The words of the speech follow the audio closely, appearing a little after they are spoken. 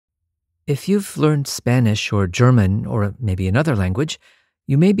If you've learned Spanish or German or maybe another language,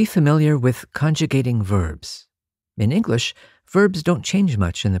 you may be familiar with conjugating verbs. In English, verbs don't change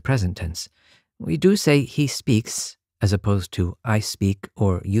much in the present tense. We do say he speaks as opposed to I speak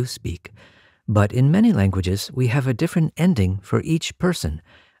or you speak. But in many languages, we have a different ending for each person.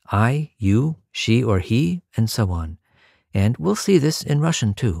 I, you, she or he, and so on. And we'll see this in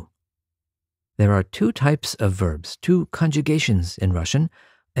Russian too. There are two types of verbs, two conjugations in Russian,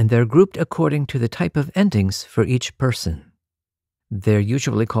 and they're grouped according to the type of endings for each person. They're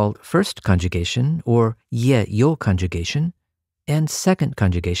usually called first conjugation, or ye-yo conjugation, and second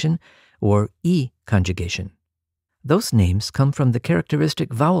conjugation, or e-conjugation. Those names come from the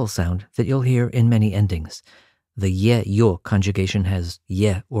characteristic vowel sound that you'll hear in many endings. The ye-yo conjugation has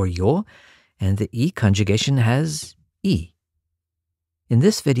ye or yo, and the e-conjugation has e. In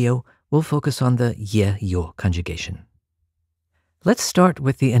this video, we'll focus on the ye-yo conjugation. Let's start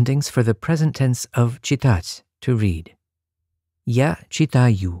with the endings for the present tense of читать, to read. Я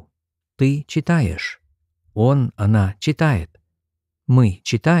читаю, ты читаешь, он, она читает, мы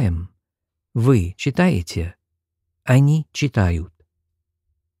читаем, вы читаете, они читают.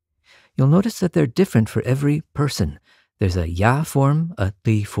 You'll notice that they're different for every person. There's a ya form, a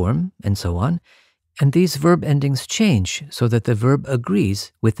ты form, and so on, and these verb endings change so that the verb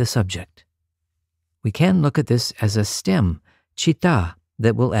agrees with the subject. We can look at this as a stem, чита,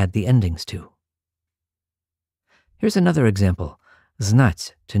 that we'll add the endings to. Here's another example.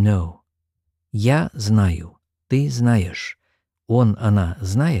 Знать, to know. Я знаю, ты знаешь, он, она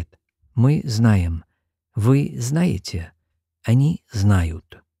знает, мы знаем, вы знаете, они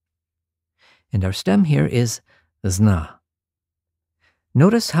знают. And our stem here is zna.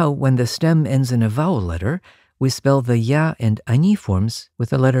 Notice how when the stem ends in a vowel letter, we spell the ya and ani forms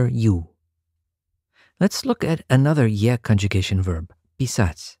with the letter u. Let's look at another ye conjugation verb,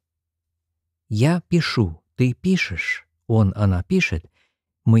 писать. Я пишу, ты пишешь, он, она пишет,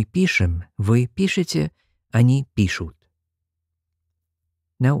 мы пишем, вы пишете, они пишут.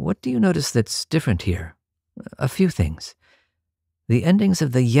 Now, what do you notice that's different here? A few things. The endings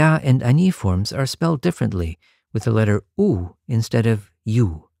of the ya and ani forms are spelled differently with the letter u instead of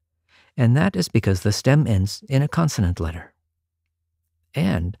u, and that is because the stem ends in a consonant letter.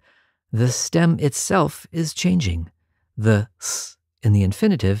 And the stem itself is changing. The s in the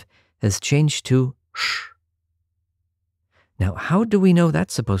infinitive has changed to sh. Now, how do we know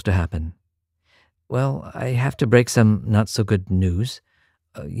that's supposed to happen? Well, I have to break some not-so-good news.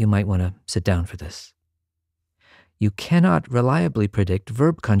 You might want to sit down for this. You cannot reliably predict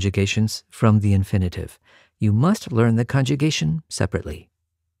verb conjugations from the infinitive. You must learn the conjugation separately.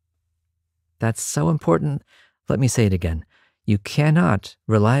 That's so important. Let me say it again. You cannot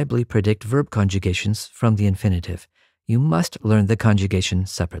reliably predict verb conjugations from the infinitive. You must learn the conjugation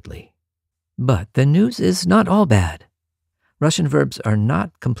separately. But the news is not all bad. Russian verbs are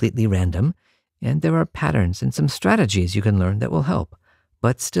not completely random, and there are patterns and some strategies you can learn that will help.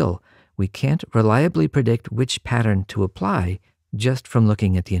 But still, we can't reliably predict which pattern to apply just from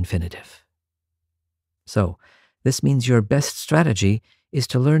looking at the infinitive. So, this means your best strategy is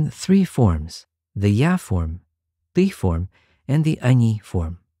to learn three forms: the ya form, ты form, and the они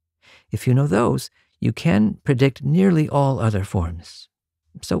form. If you know those, you can predict nearly all other forms.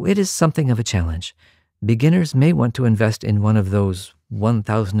 So it is something of a challenge. Beginners may want to invest in one of those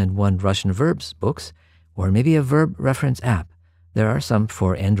 1001 Russian Verbs books, or maybe a verb reference app. There are some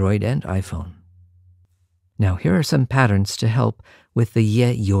for Android and iPhone. Now here are some patterns to help with the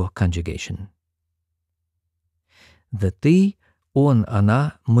ye-yo conjugation. The ты, он,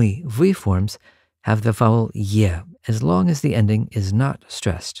 она, мы, вы forms have the vowel ye as long as the ending is not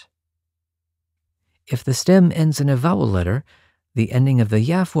stressed. If the stem ends in a vowel letter, the ending of the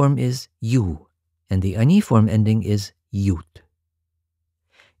ya form is u, and the ani form ending is yut.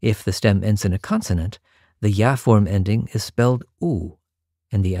 If the stem ends in a consonant, the ya form ending is spelled u,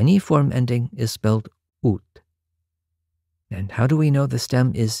 and the ani form ending is spelled ut. And how do we know the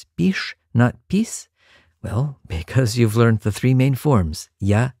stem is pish, not pis? Well, because you've learned the three main forms,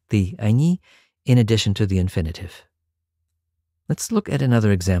 ya, ты, они, in addition to the infinitive. Let's look at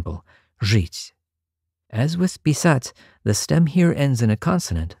another example, жить. As with писать, the stem here ends in a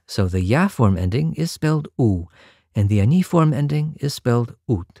consonant, so the ya form ending is spelled u, and the ani form ending is spelled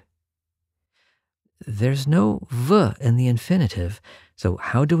ut. There's no v in the infinitive, so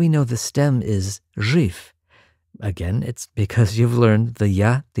how do we know the stem is жив? Again, it's because you've learned the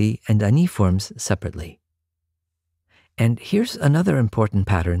ya, the, and ani forms separately. And here's another important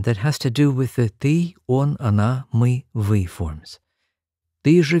pattern that has to do with the ты, он, она, мы, вы forms.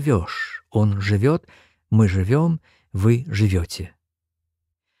 Ты живешь, он живет, мы живем, вы живете.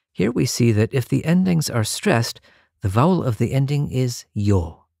 Here we see that if the endings are stressed, the vowel of the ending is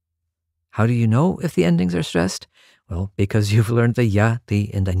yo. How do you know if the endings are stressed? Well, because you've learned the ya,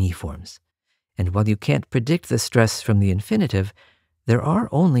 the, and ani forms. And while you can't predict the stress from the infinitive, there are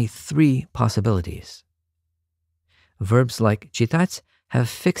only 3 possibilities. Verbs like читать have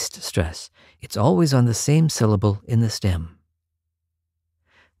fixed stress. It's always on the same syllable in the stem.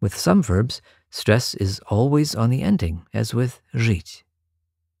 With some verbs, stress is always on the ending, as with жить.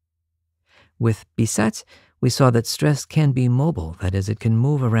 With писать, we saw that stress can be mobile, that is, it can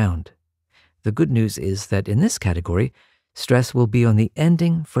move around. The good news is that in this category, stress will be on the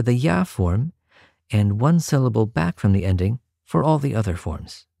ending for the ya form and 1 syllable back from the ending for all the other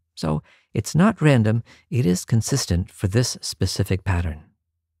forms. So it's not random, it is consistent for this specific pattern.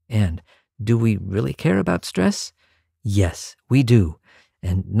 And do we really care about stress? Yes, we do.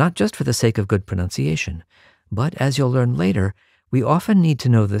 And not just for the sake of good pronunciation, but as you'll learn later, we often need to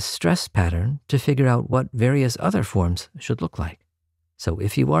know the stress pattern to figure out what various other forms should look like. So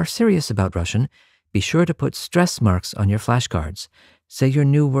if you are serious about Russian, be sure to put stress marks on your flashcards. Say your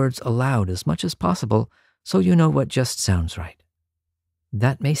new words aloud as much as possible so you know what just sounds right.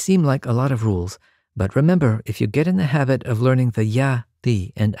 That may seem like a lot of rules, but remember, if you get in the habit of learning the ya,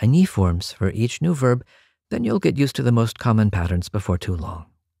 the, and ani forms for each new verb, then you'll get used to the most common patterns before too long.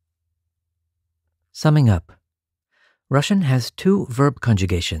 Summing up, Russian has 2 verb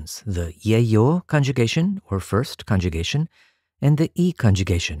conjugations, the её conjugation, or first conjugation, and the и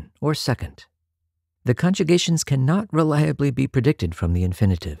conjugation, or second. The conjugations cannot reliably be predicted from the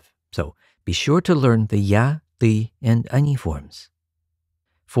infinitive, so be sure to learn the ya, the, and ani forms.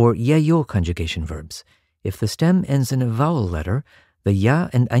 For её conjugation verbs, if the stem ends in a vowel letter, the ya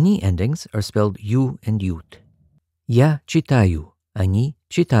and ani endings are spelled ю and ют. Я читаю, они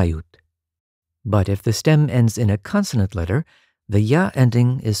читают. But if the stem ends in a consonant letter, the ya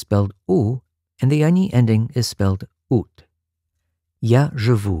ending is spelled у, and the ani ending is spelled ут. Я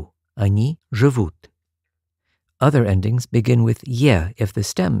живу, они живут. Other endings begin with ye if the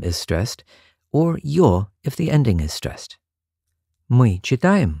stem is stressed, or ё if the ending is stressed. Мы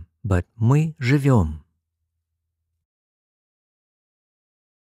читаем, but мы живем.